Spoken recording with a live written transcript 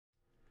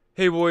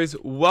Hey boys,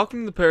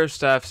 welcome to the Pair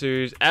Staff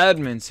series,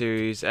 admin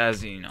series.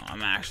 As you know,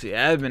 I'm actually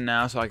admin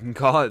now, so I can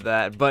call it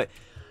that. But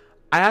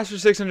I asked for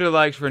 600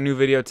 likes for a new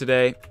video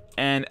today,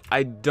 and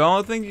I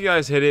don't think you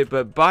guys hit it,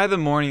 but by the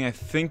morning, I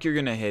think you're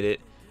gonna hit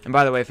it. And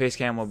by the way, face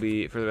cam will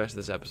be for the rest of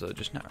this episode,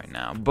 just not right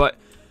now. But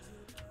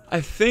I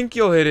think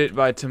you'll hit it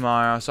by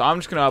tomorrow, so I'm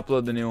just gonna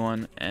upload the new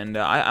one, and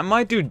I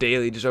might do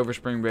daily, just over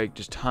spring break,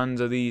 just tons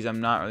of these.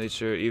 I'm not really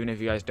sure, even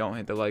if you guys don't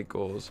hit the like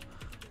goals.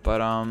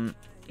 But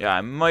yeah,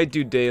 I might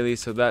do daily,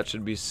 so that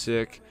should be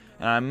sick.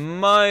 And I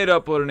might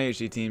upload an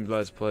HD Teams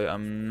Let's Play.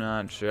 I'm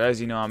not sure. As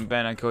you know, I'm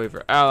banned on Cody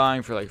for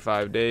allying for like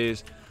 5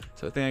 days.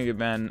 So I think I get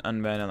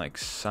unbanned on like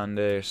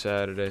Sunday or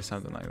Saturday,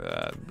 something like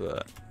that.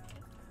 But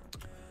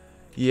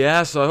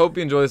yeah, so I hope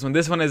you enjoy this one.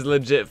 This one is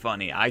legit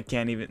funny. I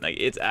can't even, like,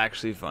 it's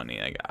actually funny.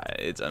 Like,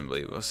 it's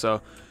unbelievable.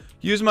 So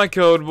use my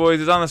code,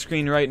 boys. It's on the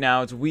screen right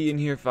now. It's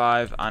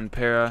WeInHere5 on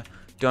Para.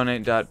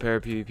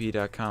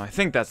 Donate.parapvp.com. I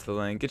think that's the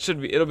link.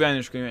 It'll be on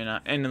your screen right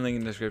now, and the link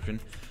in the description.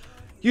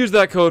 Use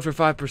that code for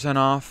 5%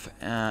 off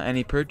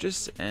any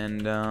purchase,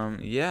 and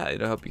yeah,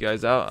 it'll help you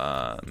guys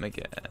out, make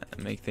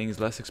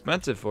things less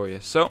expensive for you.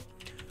 So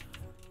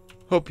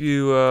hope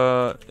you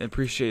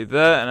appreciate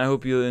that, and I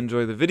hope you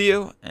enjoy the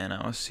video, and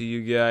I will see you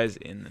guys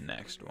in the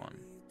next one.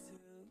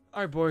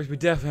 Alright boys, we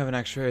definitely have an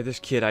X-ray. This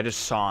kid, I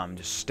just saw him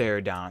just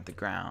stare down at the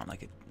ground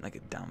like a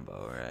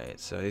Dumbo, right?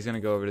 So he's gonna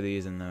go over to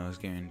these and those,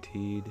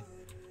 guaranteed.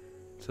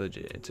 It's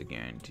legit, it's a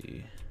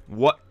guarantee.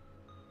 What?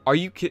 Are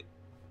you kidding?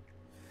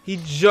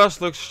 He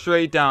just looked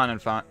straight down and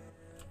found.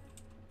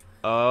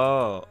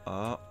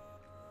 Oh.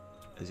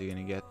 Is he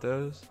gonna get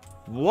those?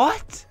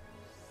 What?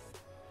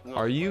 No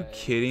Are you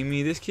kidding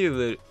me? This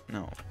kid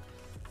no.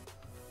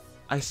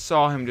 I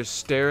saw him just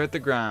stare at the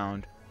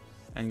ground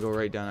and go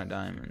right down at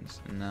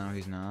diamonds. And now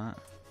he's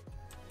not.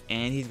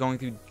 And he's going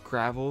through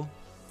gravel.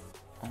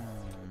 Oh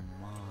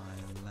my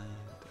land.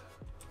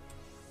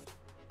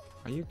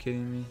 Are you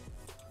kidding me?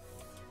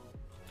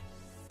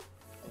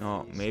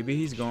 No, maybe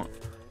he's going.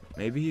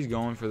 Maybe he's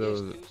going for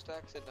those. 2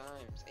 stacks of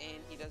dimes, and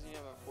he doesn't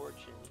even have a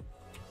fortune.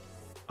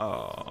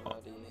 Oh.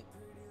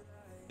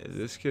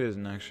 This kid is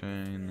an X-ray,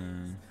 and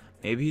then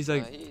maybe he's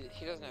like.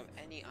 He doesn't have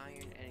any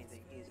iron, anything.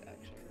 He's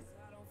actually.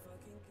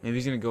 Maybe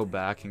he's gonna go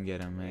back and get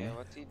him, eh? Yeah,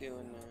 what's he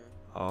doing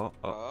now?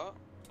 Oh.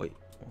 Wait,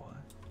 what?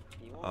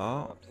 He won't go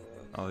up to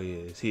those. Oh, he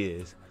is. He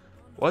is.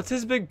 What's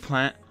his big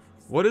plan?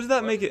 What does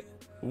that make it?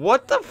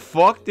 What the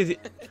fuck did he?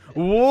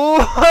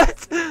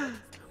 What?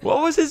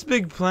 What was his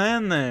big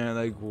plan there?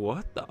 Like,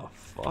 what the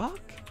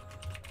fuck?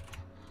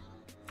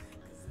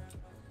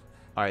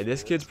 Alright,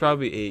 this kid's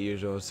probably 8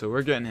 years old, so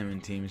we're getting him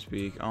in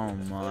TeamSpeak. Oh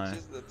my.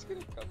 Let's get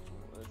a couple.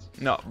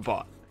 No,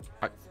 but.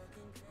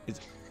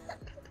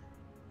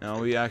 No,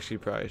 we actually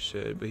probably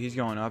should, but he's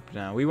going up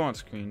now. We won't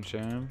screen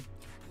share him.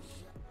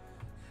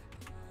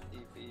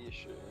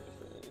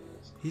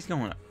 He's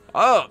going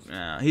up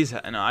now.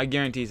 No, I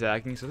guarantee he's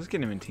hacking, so let's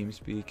get him in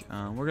TeamSpeak.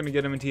 We're gonna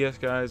get him in TS,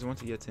 guys. Once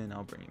he gets in,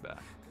 I'll bring you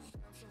back.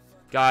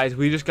 Guys,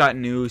 we just got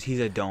news. He's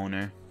a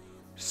donor.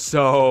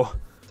 So,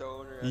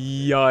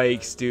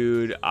 yikes,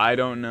 dude. I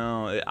don't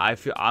know.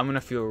 I'm gonna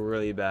feel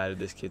really bad if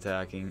this kid's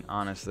hacking,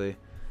 honestly.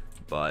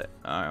 But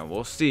alright,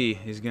 we'll see.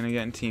 He's gonna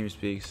get in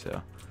TeamSpeak,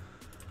 so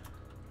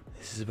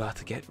this is about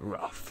to get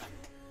rough.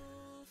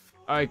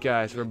 Alright,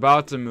 guys, we're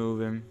about to move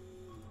him.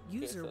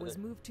 User was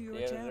moved to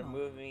your channel. They're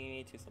moving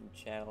me to some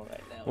channel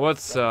right now.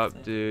 What's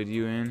up, dude?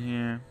 You in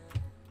here?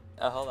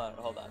 Hold on.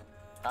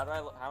 How do I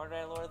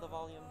lower the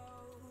volume?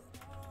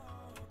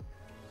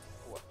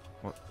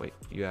 What? Wait,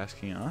 you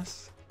asking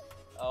us?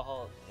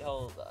 Oh,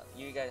 hold on.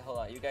 You guys, hold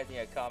on. You guys need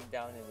to calm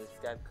down in this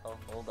Skype call.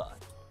 Hold on.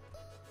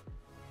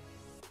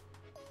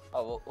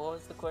 Oh, what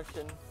was the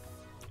question?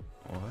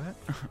 What?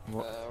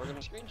 We're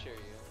gonna screen share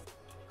you.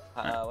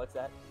 What's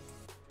that?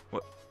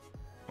 What?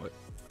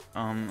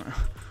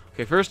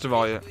 Okay, first of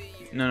all, yeah.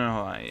 No,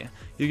 hold on, yeah.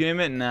 You can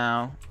admit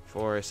now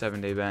for a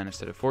 7-day ban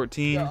instead of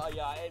 14. Yeah,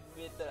 I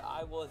admit that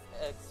I was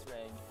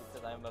X-ranked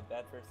because I'm a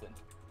bad person.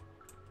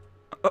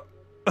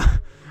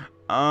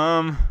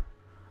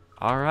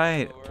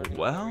 Alright,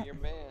 well. Your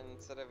man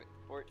instead of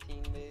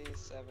 14 days,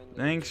 7 days.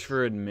 Thanks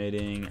for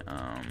admitting,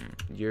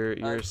 you're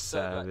a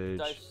savage.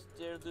 Do I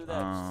still do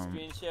that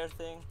screen share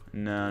thing?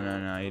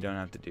 No, you don't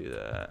have to do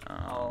that.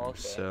 Okay.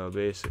 So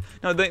basically,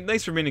 no,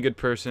 thanks for being a good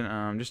person.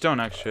 Just don't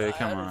X-ray.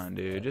 Come on,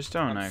 dude. Just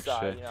don't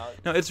X-ray. You know,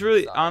 no, it's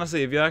really,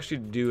 honestly, if you actually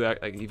do,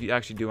 if you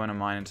actually do want to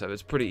mine and stuff,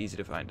 it's pretty easy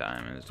to find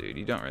diamonds, dude.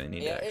 You don't really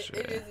need to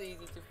X-ray. It is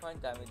easy to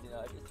find diamonds, you know.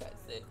 I just gotta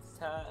save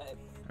time.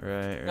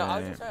 Right. No, I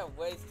was just trying to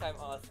waste time,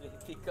 honestly,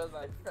 because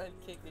my friend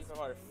kicked me from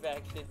our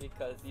faction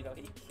because, you know,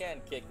 he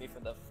can't kick me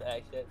from the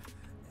faction.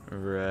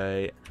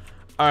 Right.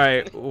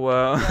 Alright,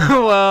 well,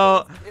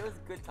 well. It was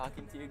good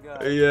talking to you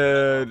guys.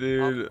 Yeah,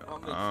 dude.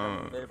 What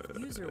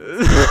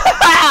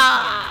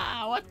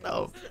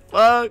the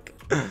fuck?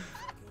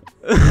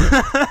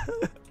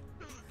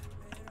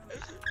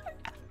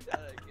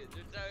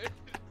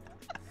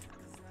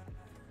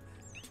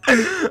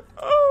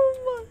 Oh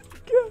my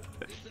god.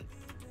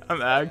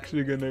 I'm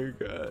actually gonna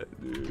cut,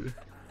 dude.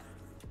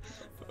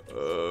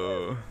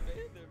 Oh.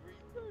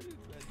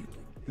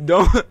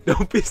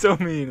 Don't be so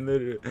mean,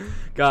 literally.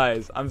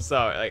 Guys, I'm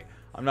sorry. Like,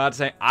 I'm not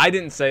saying I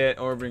didn't say it.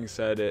 Orbring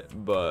said it,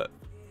 but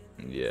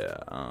yeah.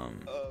 Oh,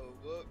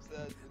 whoops,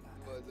 that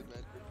wasn't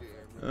meant for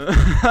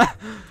camera.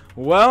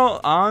 Well,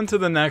 on to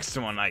the next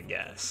one, I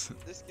guess.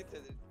 This gets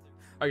it.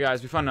 Alright,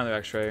 guys, we found another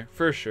X-ray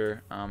for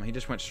sure. He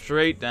just went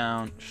straight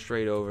down,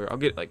 straight over. I'll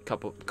get like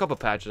couple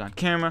patches on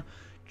camera,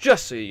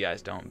 just so you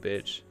guys don't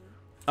bitch.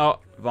 Oh,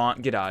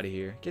 Vaughn, get out of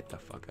here. Get the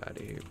fuck out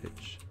of here,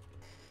 bitch.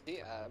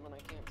 See, admin,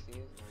 I can't see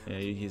his Yeah,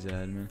 he's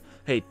admin.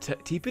 Hey,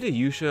 TP to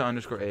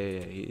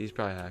Yusha_AA. He's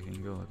probably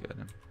hacking. Go look at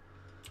him.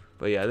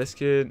 But yeah, this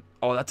kid.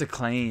 Oh, that's a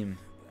claim.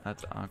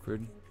 That's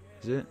awkward.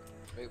 Is it?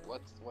 Wait,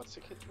 what's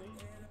the kid's name?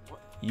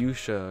 What?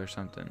 Yusha or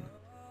something.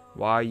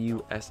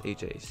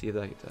 YUSHA. See if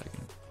that gets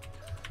hacking.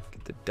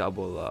 Get the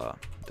double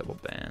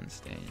ban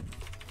stain.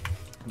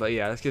 But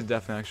yeah, this kid's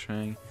definitely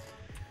X-raying.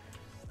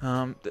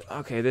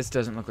 Okay, this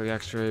doesn't look like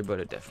X-ray, but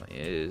it definitely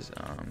is.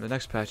 The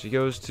next patch he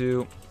goes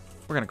to,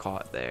 we're gonna call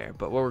it there.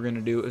 But what we're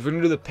gonna do is we're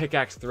gonna do the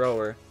pickaxe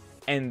thrower,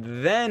 and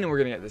then we're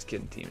gonna get this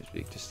kid in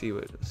TeamSpeak to see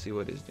what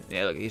he's doing.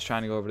 Yeah, look, he's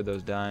trying to go over to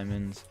those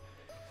diamonds,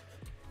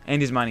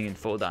 and he's mining in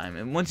full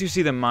diamond. Once you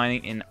see them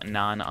mining in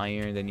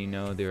non-iron, then you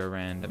know they're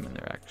random and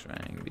they're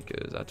X-raying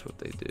because that's what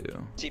they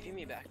do. TP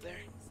me back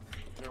there.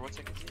 Or what's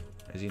that kid's name?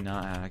 Is he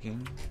not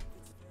hacking?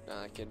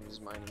 Nah, that kid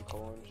was mining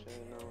coal and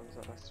shit. No one's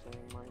actually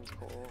mines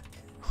coal.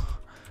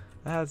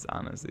 That's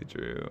honestly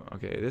true.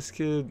 Okay, this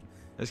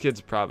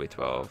kid's probably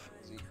 12.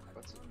 What's he?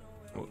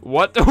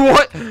 What?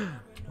 What?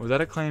 Was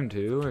that a claim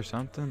too or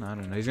something? I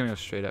don't know. He's gonna go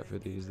straight up for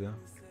these though.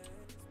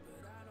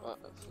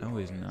 No,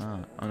 he's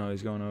not. Oh no,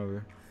 he's going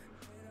over.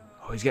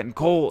 Oh, he's getting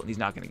coal. He's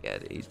not gonna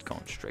get it. He's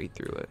going straight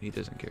through it. He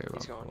doesn't care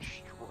about coal. He's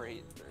going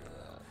straight through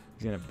that.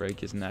 He's gonna break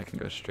his neck and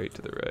go straight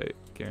to the right.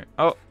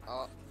 Oh,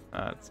 Oh,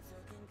 that's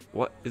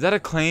what? Is that a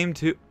claim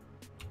too?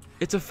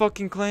 It's a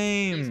fucking he's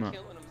claim. killing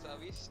himself.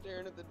 He's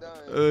staring at the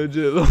diamond.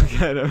 Just look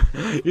at him.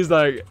 He's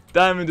like,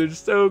 diamonds are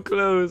so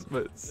close,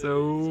 but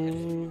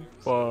so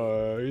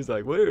far. He's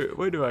like,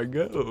 where do I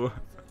go?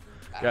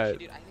 Actually, Guys.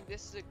 dude, I think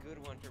this is a good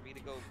one for me to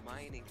go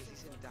mining because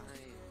he's in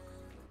dying.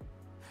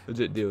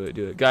 Legit, do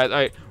it. Guys,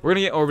 alright, we're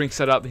gonna get orbiting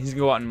set up. He's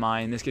gonna go out and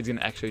mine. This kid's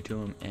gonna X-ray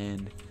to him,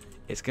 and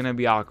it's gonna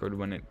be awkward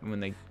when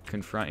they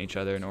confront each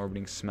other and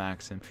orbiting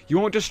smacks him. You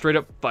won't just straight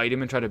up fight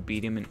him and try to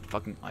beat him in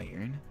fucking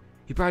iron.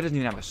 He probably doesn't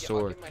even have a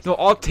sword. No,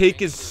 I'll take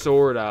his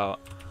sword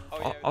out.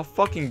 I'll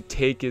fucking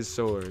take his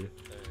sword. Let me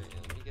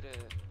get a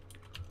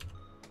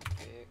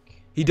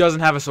pick. He doesn't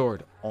have a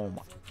sword. Oh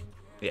my.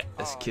 Yeah,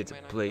 this Oh, kid's a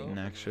man, I blatant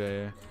go.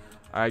 X-rayer.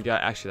 Alright, guys.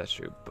 Actually, that's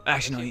true.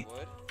 Actually, no. Is he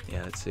wood?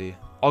 Yeah, let's see.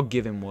 I'll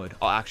give him wood.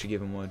 I'll actually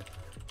give him wood.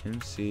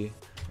 MC.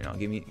 You know,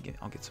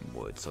 I'll get some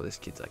wood. So this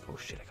kid's like, oh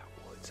shit, I got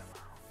wood somehow.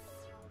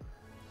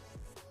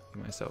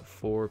 Give myself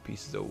 4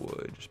 pieces of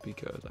wood just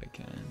because I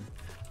can.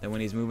 Then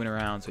when he's moving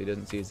around so he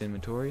doesn't see his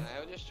inventory, I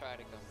would just try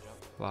to come jump.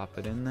 plop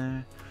it in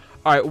there.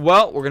 Alright,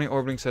 well, we're gonna get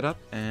orbiting set up,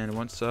 and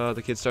once the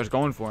kid starts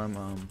going for him,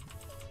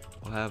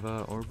 we'll have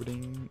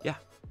orbiting. Yeah.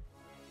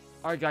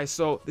 Alright, guys,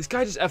 so this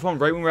guy just F1'd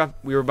right when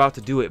we were about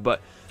to do it,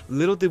 but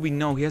little did we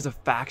know he has a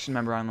faction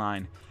member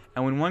online.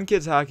 And when one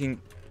kid's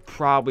hacking,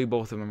 probably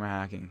both of them are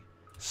hacking.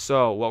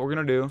 So what we're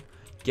gonna do,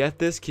 get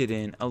this kid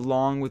in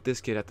along with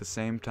this kid at the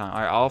same time.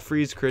 Alright, I'll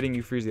freeze critting,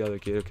 you freeze the other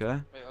kid, okay?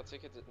 Wait, I'll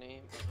take his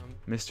name.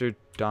 Mr.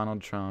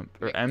 Donald Trump,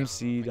 or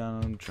MC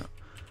Donald Trump.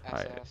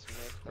 Alright,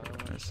 SS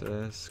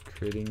SS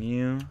critting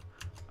you.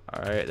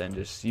 Alright, then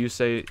just you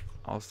say,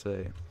 I'll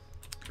say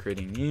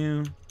critting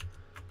you.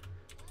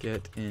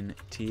 Get in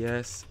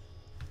TS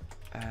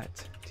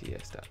at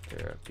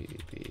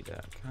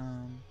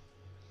ts.parapdb.com.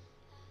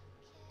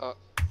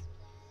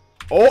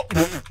 Oh!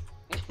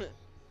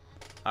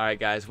 Alright,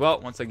 guys. Well,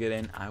 once I get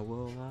in, I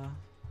will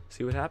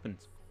see what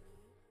happens.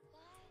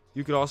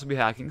 You could also be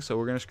hacking, so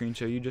we're going to screen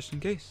share you just in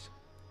case.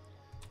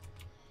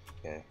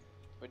 Okay.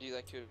 Would you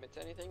like to admit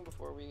to anything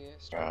before we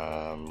start?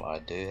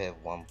 I do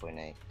have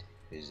 1.8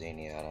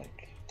 Zenia. I don't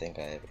think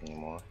I have any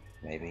more.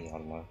 Maybe, I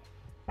don't know.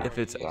 If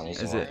it's I'm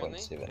using is it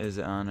 1.7. is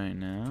it on right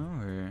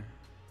now or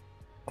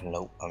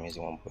Nope, I'm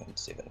using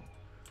 1.7.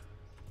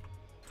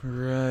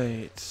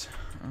 right?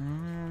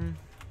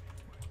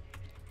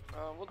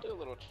 We'll do a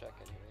little check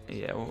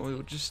anyway. Yeah,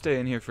 we'll just stay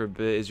in here for a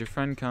bit. Is your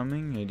friend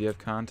coming? Or do you have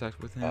contact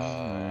with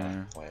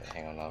him? Wait,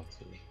 hang on, I'll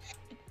see.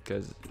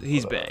 Because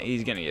he's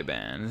gonna get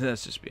banned.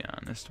 Let's just be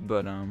honest.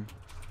 But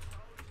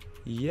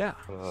yeah.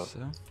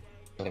 So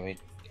Let me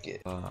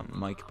get.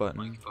 mic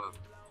button,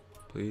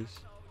 please.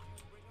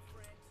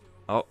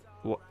 Oh,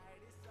 what?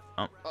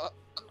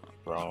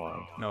 Wrong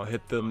one. No,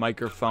 hit the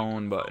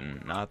microphone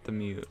button, not the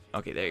mute.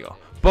 Okay, there you go.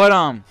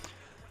 But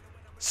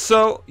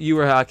so you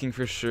were hacking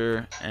for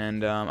sure,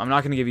 and I'm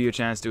not gonna give you a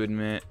chance to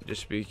admit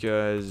just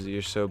because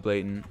you're so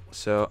blatant.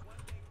 So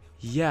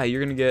yeah,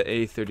 you're gonna get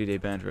a 30-day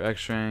ban for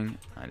X-raying.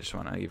 I just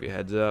want to give you a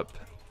heads up.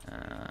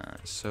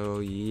 So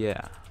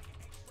yeah.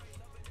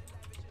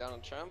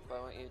 Donald Trump, I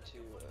want you to.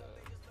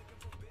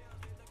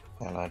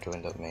 And I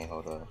joined up me,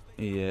 hold up.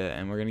 Yeah,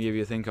 and we're gonna give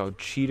you a thing called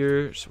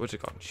cheater. What's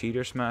it called?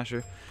 Cheater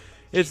Smasher.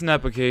 It's an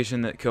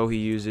application that Kohi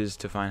uses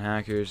to find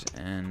hackers,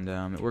 and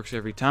it works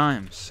every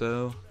time.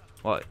 So,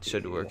 well, it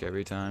should work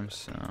every time.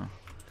 So,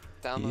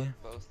 Download yeah.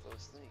 both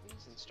those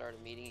things and start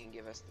a meeting and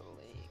give us the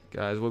link.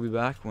 Guys, we'll be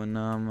back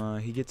when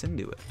he gets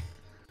into it.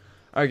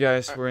 Alright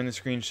guys, we're in the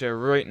screen share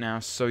right now,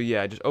 so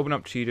yeah, just open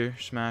up Cheater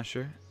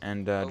Smasher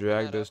and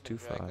drag those two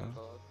files.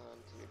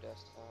 Your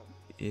desktop.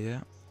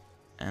 Yeah,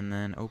 and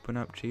then open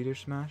up Cheater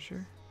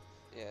Smasher,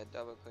 Yeah,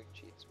 double click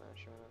Cheat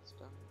Smasher when it's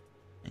done.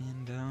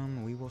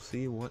 and we will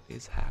see what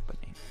is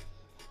happening.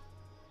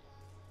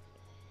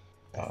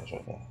 Oh, it's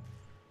right there.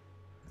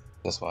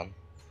 This one.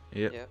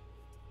 Yep.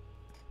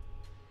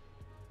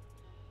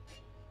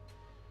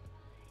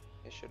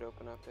 It should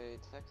open up a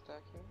text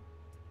document.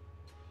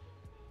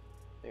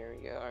 There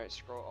we go. Alright,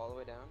 scroll all the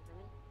way down for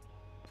me.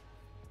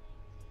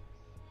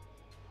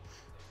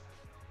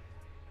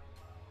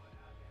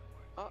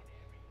 Oh.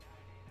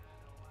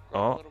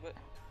 Grab a little bit.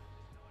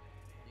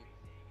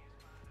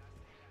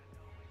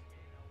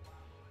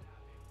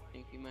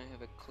 Think you might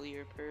have a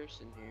clear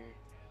person here.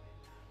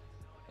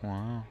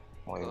 Wow.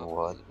 Wait, Go up a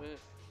what? little bit.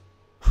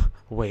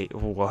 Wait,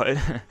 what?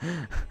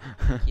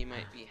 Think he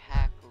might be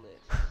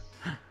hackless.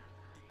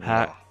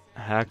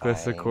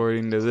 Hackless I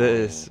according to ain't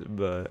this, clean.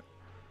 but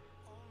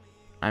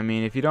I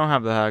mean, if you don't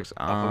have the hacks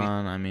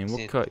on, I mean, we'll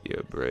see- cut you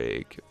a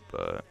break,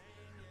 but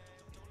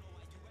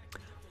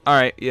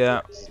alright,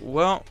 yeah,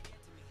 well,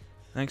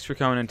 thanks for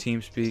coming in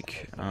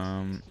TeamSpeak.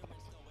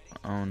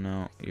 Oh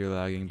no, you're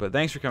lagging, but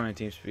thanks for coming in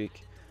TeamSpeak,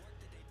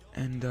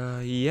 and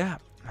yeah,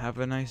 have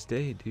a nice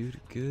day, dude.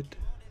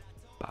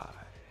 Goodbye.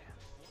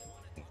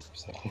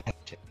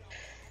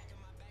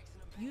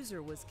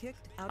 User was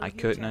kicked out of I your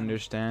couldn't channel.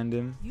 understand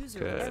him User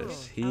because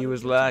was he out of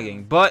was your lagging,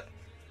 channel. but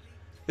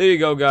there you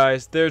go,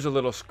 guys. There's a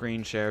little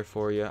screen share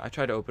for you. I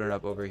tried to open it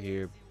up over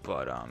here,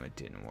 but it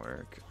didn't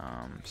work.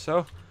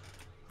 So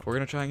we're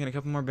gonna try and get a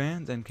couple more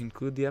bands and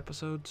conclude the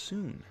episode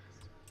soon.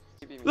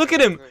 Look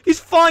at him! He's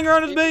flying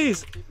around his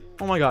base.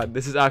 Oh my God,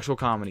 this is actual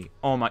comedy.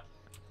 Oh my.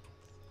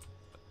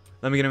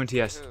 Let me get him in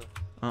TS.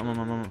 Let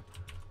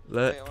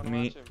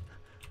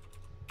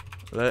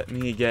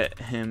me get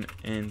him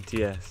in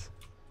TS.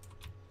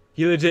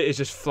 He legit is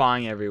just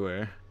flying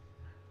everywhere.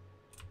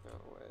 No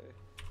way.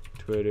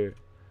 Twitter.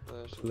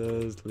 Flash.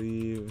 Close,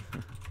 leave.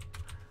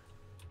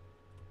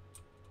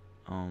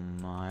 Oh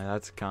my,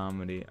 that's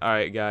comedy.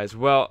 Alright guys,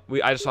 well,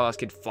 I just saw this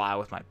kid fly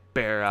with my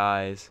bare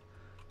eyes.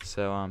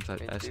 So type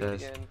Wait, do it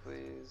SS. again,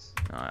 please.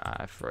 No,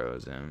 I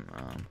froze him.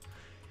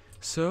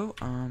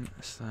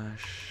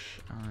 Slash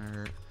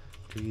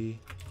R3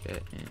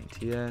 get in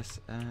TS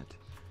at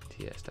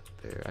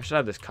TS.bear. I should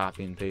have this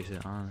copy and paste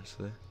it,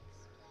 honestly.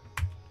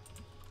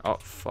 Oh,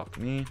 fuck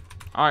me.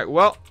 Alright,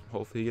 well,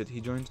 hopefully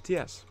he joins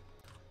TS.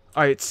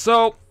 Alright,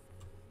 so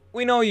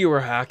we know you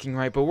were hacking,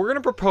 right? But we're going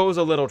to propose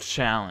a little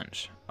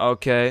challenge.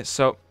 Okay,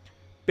 so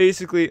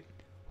basically,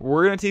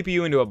 we're going to TP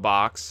you into a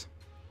box,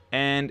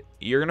 and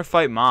you're going to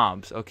fight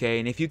mobs, okay?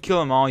 And if you kill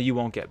them all, you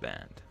won't get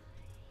banned.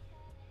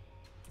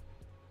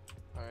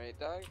 Alright,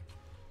 Doug.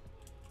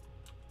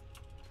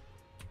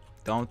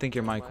 Don't think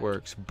your mic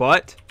works,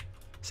 but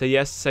say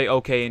yes, say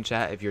okay in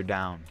chat if you're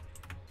down.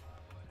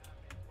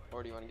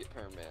 Or do you want to get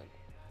perm banned?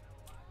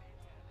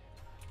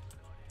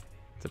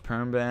 It's a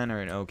perm ban or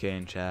an okay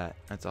in chat.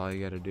 That's all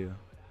you got to do.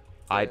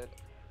 Good.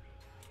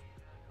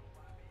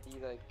 He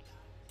like.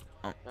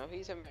 Oh. No,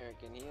 he's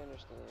American. He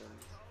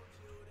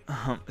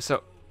understands.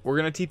 So we're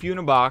gonna TP you in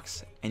a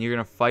box, and you're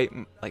gonna fight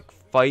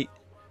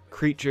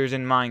creatures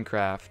in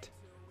Minecraft,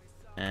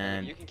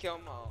 and You can kill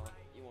them all.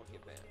 You won't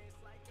get banned.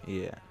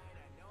 yeah.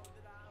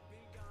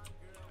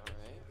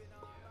 Alright.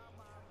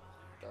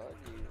 Doug,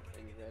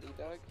 are you ready,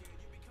 Doug?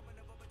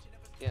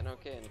 Getting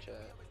okay in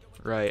chat.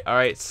 Right. All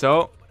right.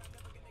 So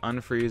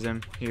unfreeze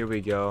him. Here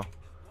we go.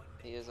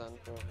 He is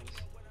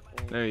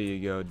unfroze. There you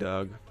go,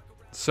 Doug.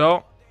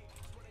 So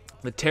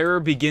the terror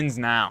begins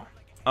now.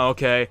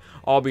 Okay.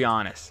 I'll be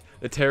honest.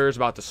 The terror is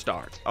about to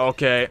start.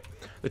 Okay.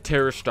 The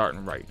terror's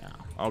starting right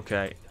now.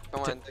 Okay.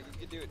 Come on, Doug, you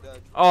can do it, Doug.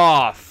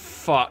 Oh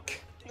fuck.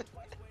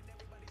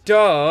 Doug.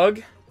 Doug,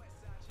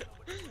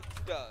 you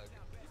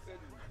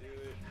couldn't do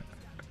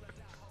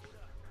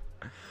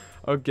it.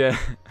 Okay.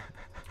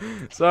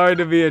 Sorry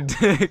to be a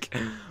dick,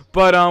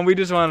 but we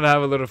just wanted to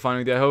have a little fun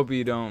with you. I hope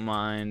you don't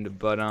mind,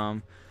 but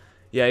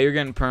yeah, you're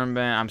getting perm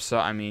ban. I'm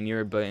sorry. I mean,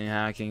 you're blatant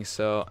hacking,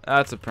 so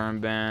that's a perm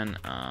ban.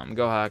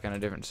 Go hack on a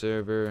different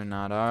server,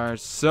 not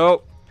ours.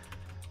 So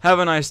have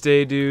a nice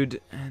day, dude,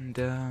 and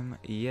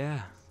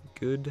yeah,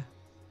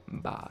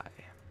 goodbye.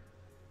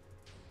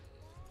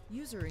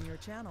 User in your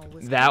channel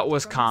was That kicked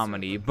was from the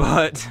comedy, server.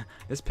 but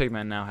this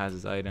pigman now has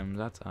his items.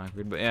 That's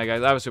awkward. But yeah,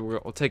 guys, obviously we'll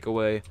take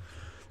away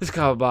this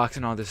copy box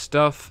and all this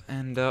stuff,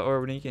 and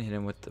or you can hit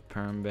him with the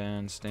perm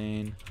ban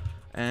stain,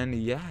 and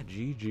yeah,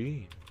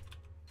 GG.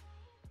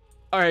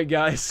 Alright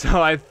guys,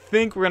 so I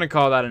think we're gonna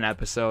call that an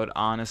episode,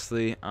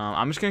 honestly.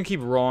 I'm just gonna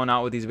keep rolling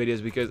out with these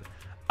videos because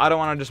I don't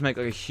want to just make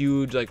like a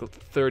huge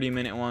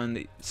 30-minute one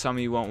that some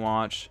of you won't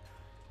watch.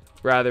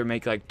 Rather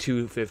make like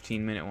 2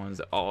 15-minute ones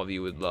that all of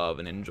you would love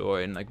and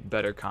enjoy, and like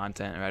better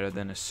content rather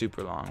than a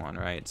super long one,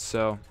 right?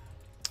 So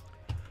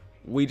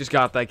we just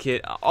got that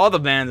kid. All the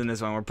bans in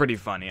this one were pretty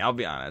funny. I'll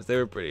be honest, they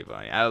were pretty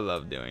funny. I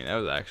love doing it. That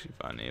was actually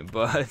funny.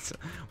 But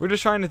we're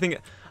just trying to think.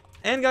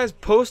 And guys,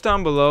 post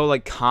down below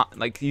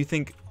like you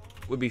think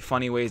would be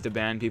funny ways to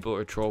ban people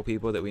or troll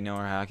people that we know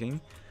are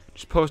hacking.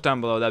 Just post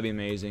down below. That'd be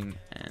amazing.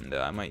 And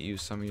I might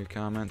use some of your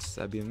comments.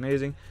 That'd be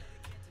amazing.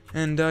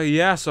 And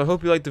yeah, so I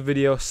hope you liked the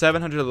video.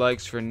 700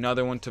 likes for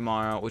another one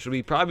tomorrow, which will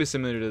be probably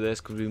similar to this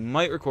because we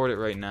might record it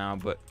right now,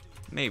 but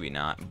maybe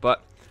not.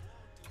 But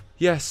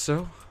yes,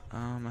 so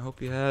I hope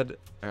you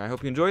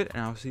enjoyed,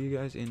 and I'll see you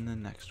guys in the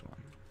next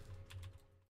one.